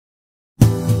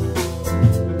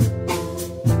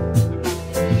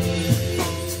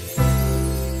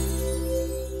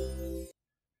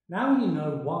Now you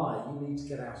know why you need to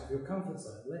get out of your comfort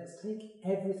zone. Let's take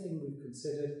everything we've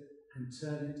considered and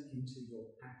turn it into your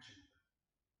action plan.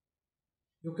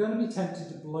 You're going to be tempted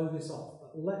to blow this off,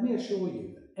 but let me assure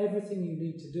you that everything you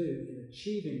need to do in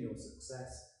achieving your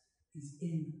success is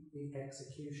in the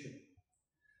execution.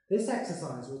 This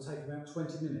exercise will take about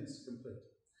 20 minutes to complete.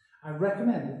 I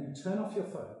recommend that you turn off your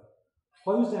phone,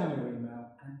 close down your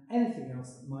email and anything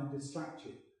else that might distract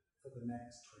you for the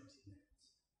next 20 minutes.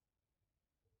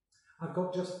 I've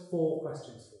got just 4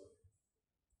 questions for you.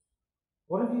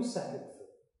 What have you settled for?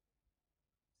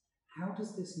 How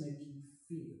does this make you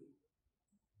feel?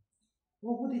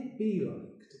 What would it be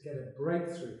like to get a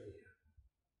breakthrough here?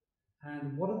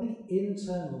 And what are the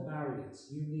internal barriers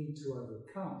you need to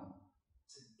overcome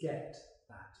to get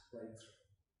that breakthrough?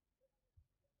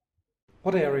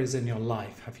 What areas in your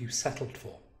life have you settled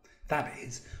for? That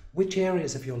is, which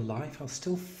areas of your life are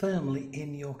still firmly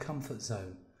in your comfort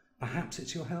zone? Perhaps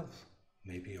it's your health,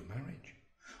 maybe your marriage,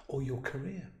 or your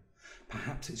career.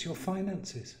 Perhaps it's your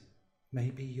finances,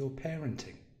 maybe your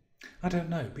parenting. I don't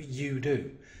know, but you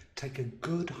do. Take a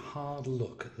good hard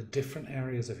look at the different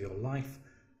areas of your life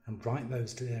and write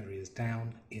those areas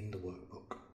down in the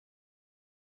workbook.